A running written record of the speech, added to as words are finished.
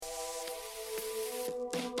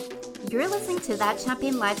You're listening to That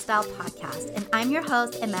Champion Lifestyle podcast, and I'm your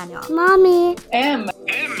host, Emmanuel. Mommy. M.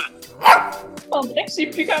 Oh, thanks.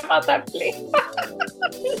 You pick up about that, please.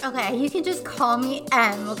 Okay, you can just call me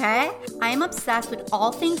M, okay? I am obsessed with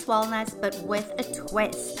all things wellness, but with a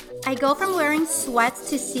twist. I go from wearing sweats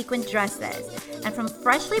to sequin dresses, and from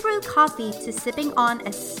freshly brewed coffee to sipping on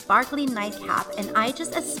a sparkly nightcap, and I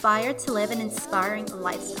just aspire to live an inspiring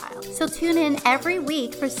lifestyle. So tune in every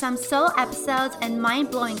week for some solo episodes and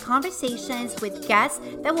mind-blowing conversations with guests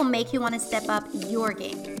that will make you want to step up your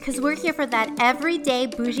game. Because we're here for that everyday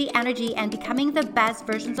bougie energy and becoming the best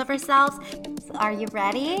versions of ourselves. So are you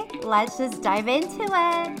ready? Let's just dive into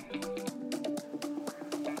it.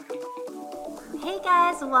 Hey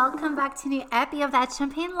guys, welcome back to a new epi of That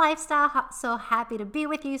Champagne Lifestyle. So happy to be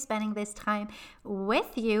with you, spending this time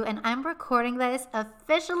with you. And I'm recording this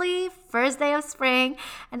officially first day of spring,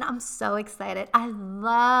 and I'm so excited. I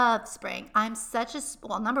love spring. I'm such a,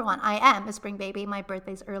 well, number one, I am a spring baby. My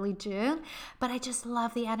birthday's early June, but I just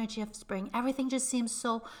love the energy of spring. Everything just seems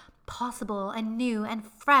so possible and new and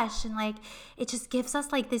fresh, and like it just gives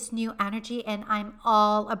us like this new energy, and I'm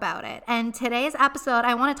all about it. And today's episode,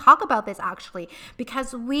 I want to talk about this actually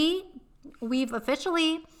because we've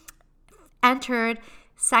officially entered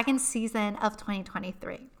second season of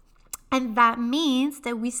 2023, and that means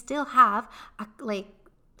that we still have like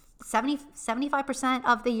 75%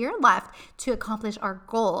 of the year left to accomplish our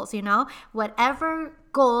goals. You know, whatever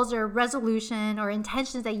goals or resolution or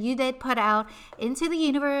intentions that you did put out into the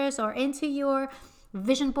universe or into your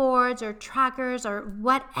vision boards or trackers or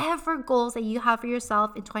whatever goals that you have for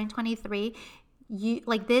yourself in 2023, you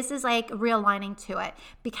like, this is like realigning to it,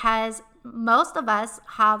 because most of us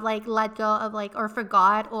have like let go of like, or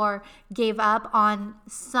forgot or gave up on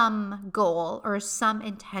some goal or some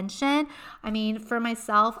intention. I mean, for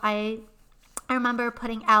myself, I remember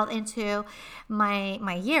putting out into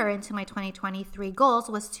my year, into my 2023 goals,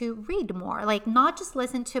 was to read more, like not just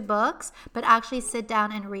listen to books, but actually sit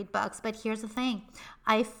down and read books. But here's the thing,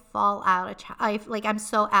 I fall out of track. I'm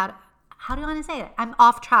so out. How do you want to say it? I'm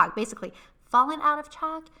off track, basically. Fallen out of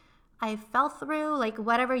track. I fell through, like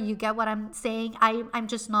whatever, you get what I'm saying. I'm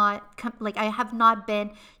just not, like I have not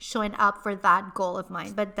been showing up for that goal of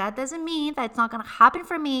mine. But that doesn't mean that it's not going to happen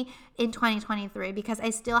for me in 2023, because I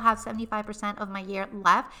still have 75% of my year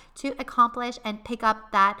left to accomplish and pick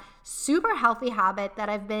up that super healthy habit that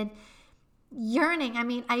I've been yearning. I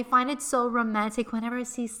mean, I find it so romantic whenever I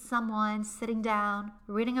see someone sitting down,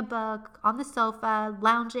 reading a book on the sofa,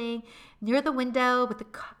 lounging near the window with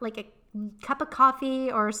a cup of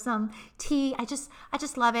coffee or some tea. I just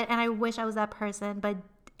love it, and I wish I was that person, but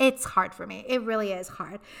it's hard for me. It really is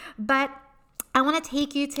hard. But I want to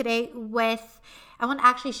take you today I want to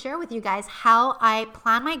actually share with you guys how I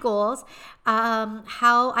plan my goals,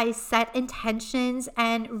 how I set intentions,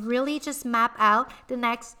 and really just map out the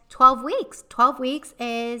next 12 weeks. 12 weeks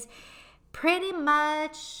is pretty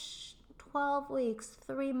much 12 weeks,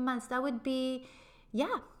 3 months. That would be,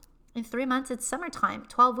 yeah. In 3 months, it's summertime,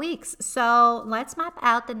 12 weeks. So let's map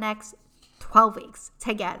out the next 12 weeks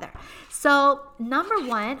together. So number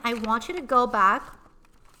one, I want you to go back.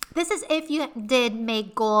 This is if you did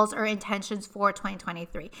make goals or intentions for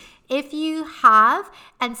 2023. If you have,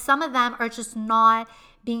 and some of them are just not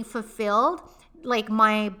being fulfilled, like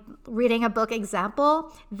my reading a book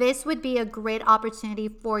example, this would be a great opportunity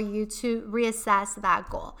for you to reassess that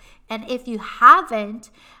goal. And if you haven't,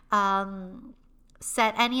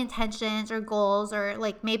 set any intentions or goals, or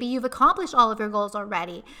like maybe you've accomplished all of your goals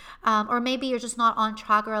already, or maybe you're just not on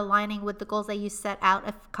track or aligning with the goals that you set out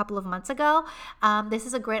a couple of months ago, this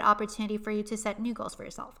is a great opportunity for you to set new goals for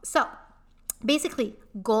yourself. So basically,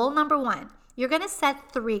 goal number one, you're going to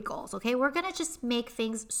set 3 goals, okay? We're going to just make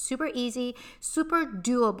things super easy, super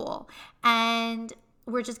doable, and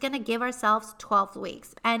we're just going to give ourselves 12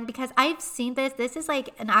 weeks. And because I've seen this is like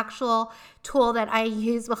an actual tool that I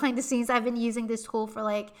use behind the scenes. I've been using this tool for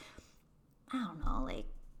like, I don't know, like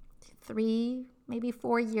 3, maybe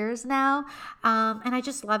 4 years now. And I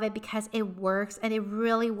just love it because it works, and it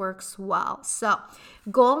really works well. So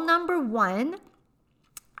goal number 1,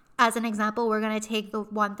 as an example, we're going to take the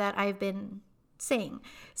one that I've been saying.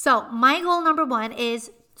 So my goal number 1 is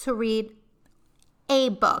to read a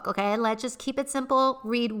book, okay? Let's just keep it simple.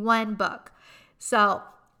 Read 1 book. So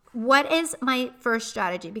what is my first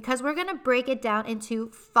strategy? Because we're going to break it down into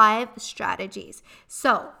 5 strategies.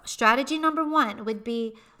 So strategy number 1 would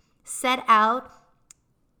be set out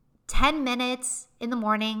 10 minutes in the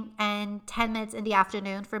morning and 10 minutes in the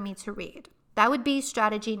afternoon for me to read. That would be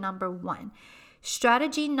strategy number 1.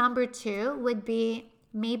 Strategy number 2 would be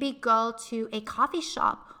maybe go to a coffee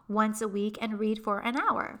shop once a week and read for an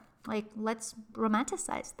hour. Like, let's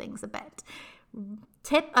romanticize things a bit.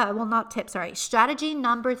 Strategy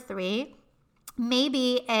number 3,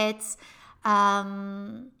 maybe it's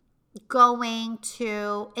going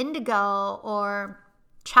to Indigo or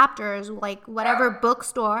Chapters, like whatever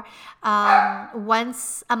bookstore,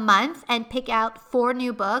 once a month and pick out 4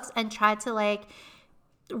 new books and try to like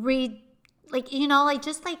read, like, you know, like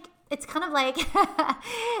just like, it's kind of like,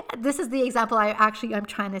 this is the example I'm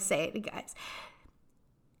trying to say to you guys.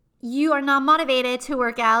 You are not motivated to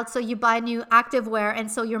work out, so you buy new activewear,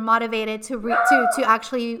 and so you're motivated to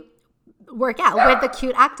actually work out with the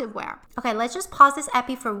cute activewear. Okay, let's just pause this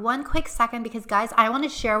epi for one quick second because, guys, I want to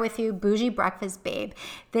share with you Bougie Breakfast Babe.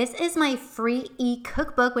 This is my free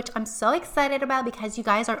e-cookbook, which I'm so excited about because you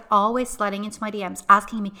guys are always sliding into my DMs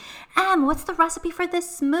asking me, what's the recipe for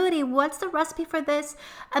this smoothie? What's the recipe for this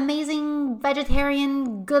amazing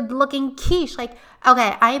vegetarian good-looking quiche? Like,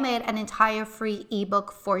 okay, I made an entire free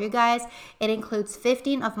ebook for you guys. It includes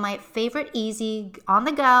 15 of my favorite easy,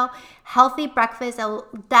 on-the-go, healthy breakfasts that will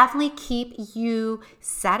definitely keep you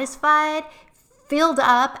satisfied, filled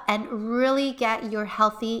up, and really get your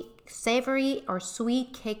healthy, savory, or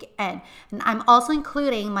sweet kick in. And I'm also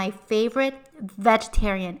including my favorite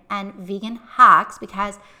vegetarian and vegan hacks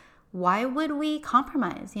because why would we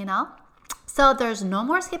compromise, you know? So there's no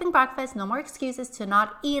more skipping breakfast, no more excuses to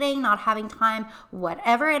not eating, not having time,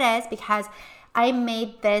 whatever it is, because I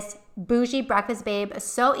made this Bougie Breakfast Babe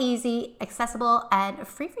so easy, accessible, and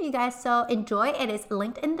free for you guys. So enjoy. It is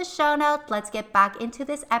linked in the show notes. Let's get back into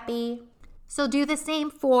this epi. So do the same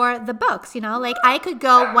for the books, you know, like I could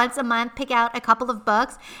go once a month, pick out a couple of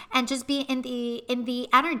books and just be in the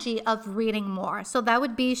energy of reading more. So that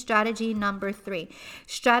would be strategy number 3.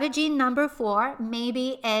 Strategy number 4,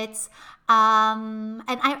 maybe it's, and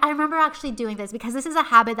I remember actually doing this because this is a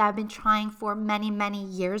habit that I've been trying for many, many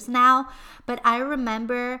years now. But I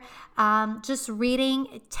remember just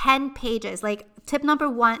reading 10 pages, like tip number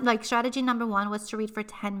 1, like strategy number 1 was to read for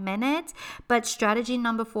 10 minutes, but strategy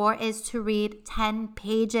number 4 is to read 10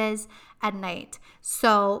 pages at night.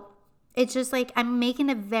 So it's just like I'm making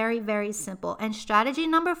it very, very simple. And strategy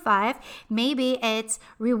number 5, maybe it's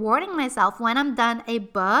rewarding myself when I'm done a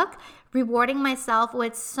book, rewarding myself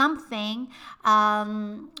with something.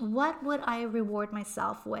 What would I reward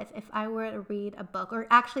myself with if I were to read a book or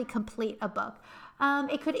actually complete a book?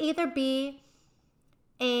 It could either be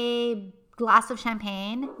a glass of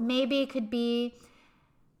champagne. Maybe it could be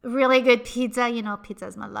really good pizza. You know, pizza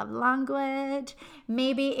is my love language.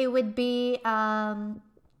 Maybe it would be a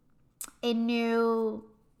new,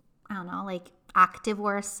 I don't know, like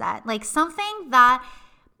activewear set. Like something that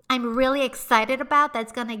I'm really excited about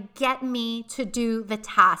that's going to get me to do the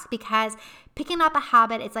task, because picking up a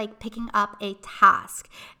habit, it's like picking up a task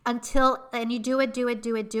and you do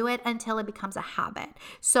it until it becomes a habit.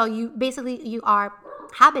 So you are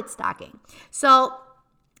habit stacking. So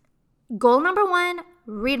goal number 1,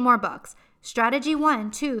 read more books. Strategy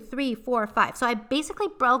 1, 2, 3, 4, 5. So I basically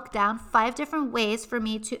broke down 5 different ways for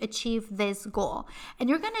me to achieve this goal. And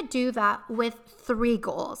you're going to do that with 3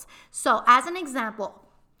 goals. So as an example,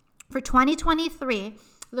 for 2023,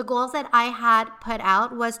 the goals that I had put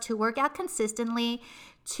out was to work out consistently,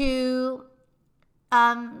 to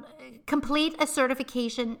complete a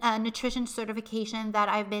certification, a nutrition certification that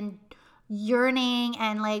I've been yearning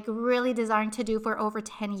and like really desiring to do for over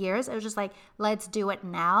 10 years. It was just like, let's do it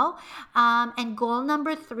now. And goal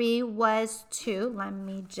number 3 was to, let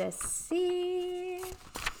me just see.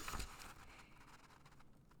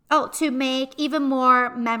 To make even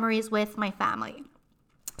more memories with my family.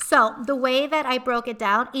 So the way that I broke it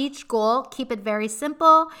down, each goal, keep it very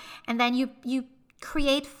simple. And then you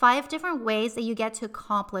create 5 different ways that you get to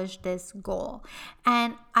accomplish this goal.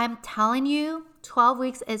 And I'm telling you, 12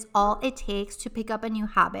 weeks is all it takes to pick up a new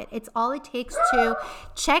habit. It's all it takes to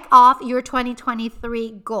check off your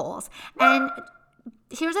 2023 goals. And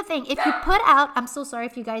here's the thing. If you put out, I'm so sorry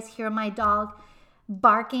if you guys hear my dog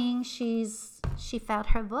barking. She found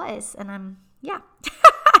her voice and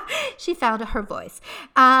she found her voice.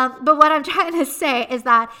 But what I'm trying to say is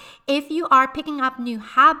that if you are picking up new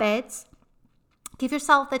habits, give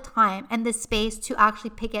yourself the time and the space to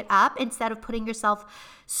actually pick it up instead of putting yourself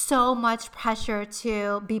so much pressure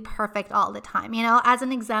to be perfect all the time. You know, as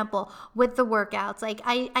an example, with the workouts, like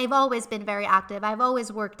I've always been very active. I've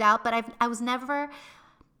always worked out, but I was never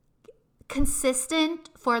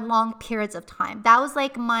consistent for long periods of time. That was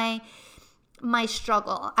like my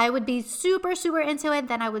struggle. I would be super, super into it.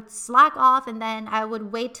 Then I would slack off, and then I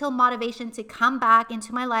would wait till motivation to come back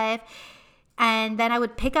into my life. And then I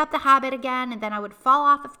would pick up the habit again, and then I would fall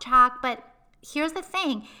off of track. But here's the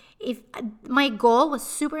thing. if my goal was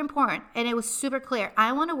super important and it was super clear,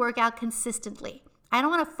 I want to work out consistently. I don't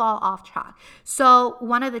want to fall off track. So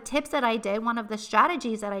one of the tips that I did, one of the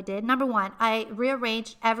strategies that I did, number one, I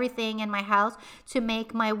rearranged everything in my house to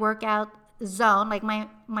make my workout zone, like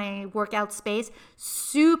my workout space,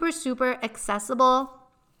 super, super accessible.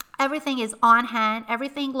 Everything is on hand.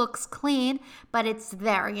 Everything looks clean, but it's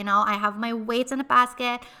there. I have my weights in a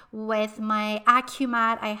basket with my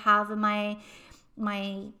AccuMat. I have my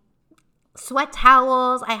sweat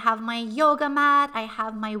towels, I have my yoga mat, I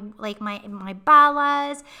have my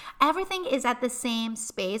balas. Everything is at the same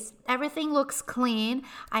space. Everything looks clean.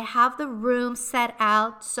 I have the room set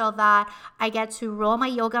out so that I get to roll my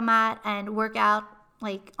yoga mat and work out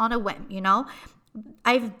like on a whim,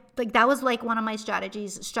 that was like one of my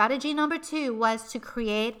strategies. Strategy number 2 was to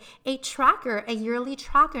create a tracker, a yearly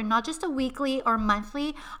tracker, not just a weekly or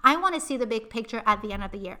monthly. I want to see the big picture at the end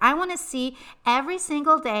of the year. I want to see every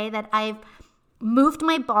single day that I've moved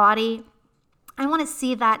my body. I want to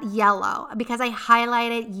see that yellow because I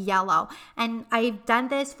highlighted yellow. And I've done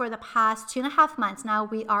this for the past 2.5 months. Now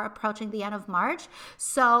we are approaching the end of March.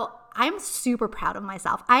 So I'm super proud of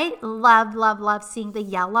myself. I love seeing the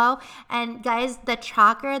yellow. And guys, the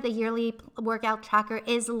tracker, the yearly workout tracker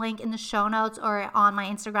is linked in the show notes or on my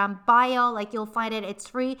Instagram bio. Like you'll find it. It's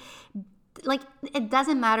free. Like it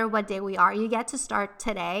doesn't matter what day we are. You get to start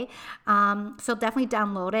today. So definitely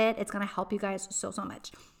download it. It's going to help you guys so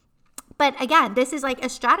much. But again, this is like a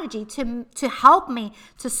strategy to help me,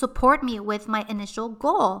 to support me with my initial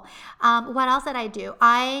goal. What else did I do?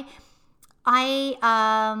 I made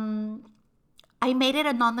it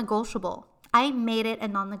a non-negotiable.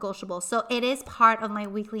 So it is part of my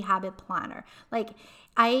weekly habit planner. Like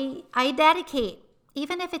I dedicate,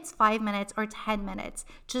 even if it's 5 minutes or 10 minutes,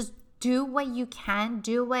 just do what you can,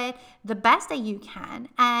 do it the best that you can,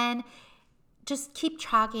 and just keep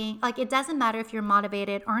tracking. Like it doesn't matter if you're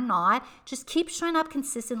motivated or not, just keep showing up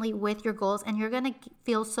consistently with your goals and you're going to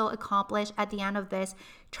feel so accomplished at the end of this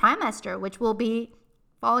trimester, which will be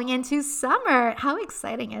falling into summer. How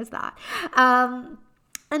exciting is that?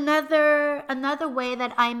 Another way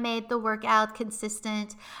that I made the workout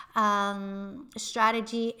consistent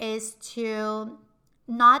strategy is to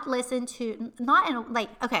not listen to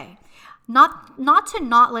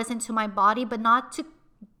not listen to my body, but not to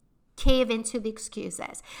cave into the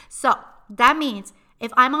excuses. So that means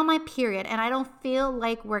if I'm on my period and I don't feel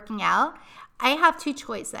like working out, I have 2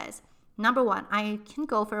 choices. Number 1, I can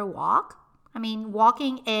go for a walk. I mean,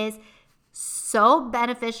 walking is so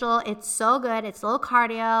beneficial. It's so good. It's low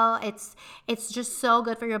cardio. It's just so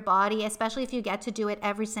good for your body, especially if you get to do it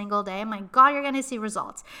every single day. My God, you're going to see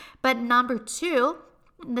results. But number 2,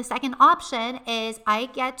 the second option is I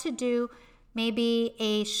get to do maybe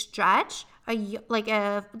a stretch, yin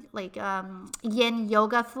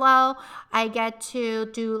yoga flow. I get to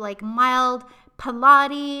do like mild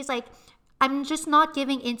Pilates. Like I'm just not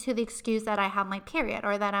giving into the excuse that I have my period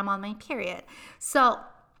or that I'm on my period. So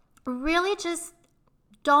really just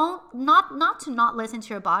not to not listen to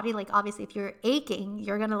your body. Like obviously if you're aching,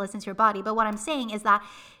 you're going to listen to your body. But what I'm saying is that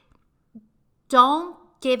don't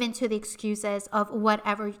give into the excuses of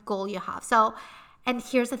whatever goal you have. So, and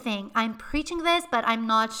here's the thing, I'm preaching this, but I'm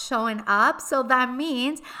not showing up. So that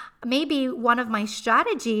means maybe one of my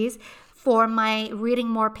strategies for my reading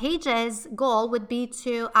more pages goal would be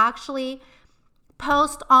to actually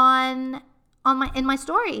post in my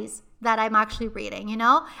stories that I'm actually reading.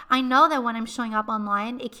 I know that when I'm showing up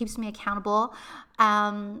online, it keeps me accountable,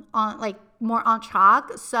 more on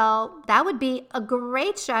track. So that would be a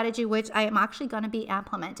great strategy, which I am actually going to be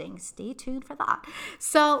implementing. Stay tuned for that.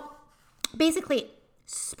 So basically,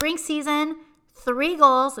 spring season, 3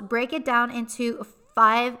 goals, break it down into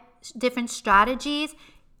 5 different strategies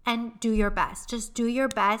and do your best. Just do your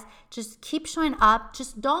best. Just keep showing up.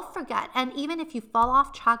 Just don't forget. And even if you fall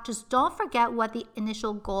off track, just don't forget what the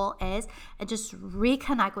initial goal is and just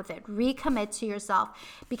reconnect with it. Recommit to yourself.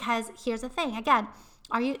 Because here's the thing, again,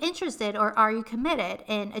 are you interested or are you committed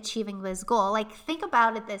in achieving this goal? Like think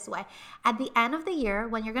about it this way. At the end of the year,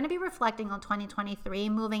 when you're going to be reflecting on 2023,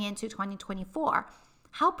 moving into 2024,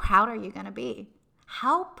 how proud are you going to be?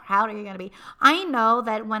 How proud are you going to be? I know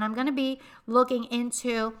that when I'm going to be looking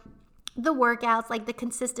into the workouts, like the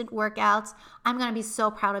consistent workouts, I'm going to be so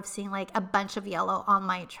proud of seeing like a bunch of yellow on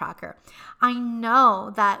my tracker. I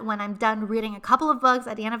know that when I'm done reading a couple of books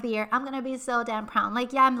at the end of the year, I'm going to be so damn proud.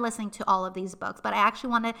 Like, yeah, I'm listening to all of these books, but I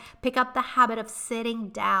actually want to pick up the habit of sitting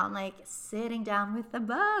down with the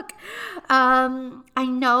book. I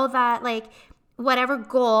know that like whatever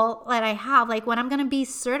goal that I have, like when I'm going to be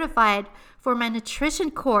certified for my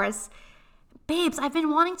nutrition course, babes, I've been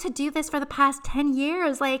wanting to do this for the past 10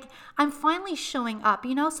 years. Like, I'm finally showing up,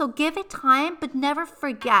 So give it time, but never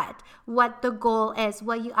forget what the goal is,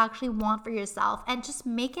 what you actually want for yourself, and just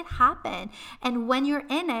make it happen. And when you're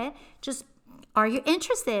in it, just, are you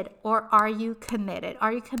interested or are you committed?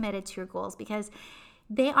 Are you committed to your goals? Because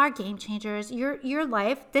they are game changers. Your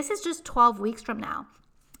life, this is just 12 weeks from now.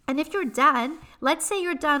 And if you're done, let's say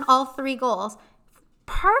you're done all 3 goals.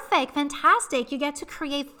 Perfect, fantastic. You get to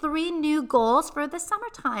create 3 new goals for the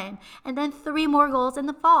summertime and then 3 more goals in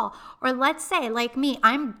the fall. Or let's say, like me,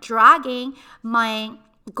 I'm dragging my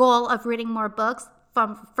goal of reading more books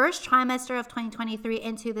from first trimester of 2023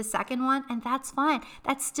 into the second one, and that's fine.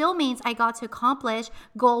 That still means I got to accomplish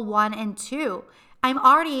goal 1 and 2. I'm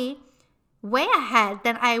already way ahead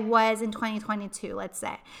than I was in 2022, let's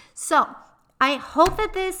say. So I hope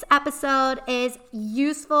that this episode is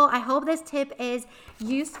useful. I hope this tip is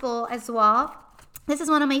useful as well. This is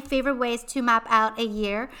one of my favorite ways to map out a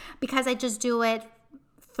year because I just do it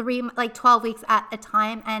 12 weeks at a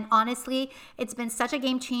time. And honestly, it's been such a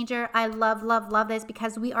game changer. I love, love, love this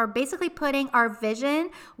because we are basically putting our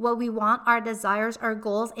vision, what we want, our desires, our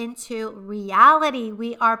goals into reality.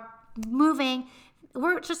 We are moving.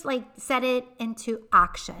 We're just set it into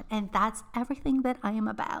action. And that's everything that I am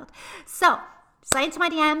about. So slide into my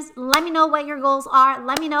DMs. Let me know what your goals are.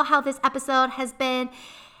 Let me know how this episode has been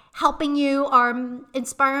helping you or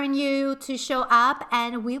inspiring you to show up.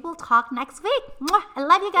 And we will talk next week. Mwah! I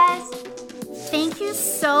love you guys. Thank you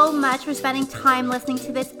so much for spending time listening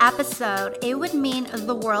to this episode. It would mean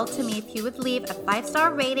the world to me if you would leave a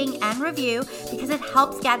 5-star rating and review because it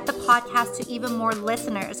helps get the podcast to even more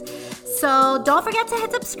listeners. So don't forget to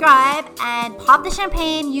hit subscribe and pop the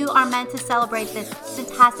champagne. You are meant to celebrate this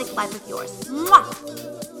fantastic life of yours.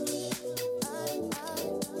 Mwah!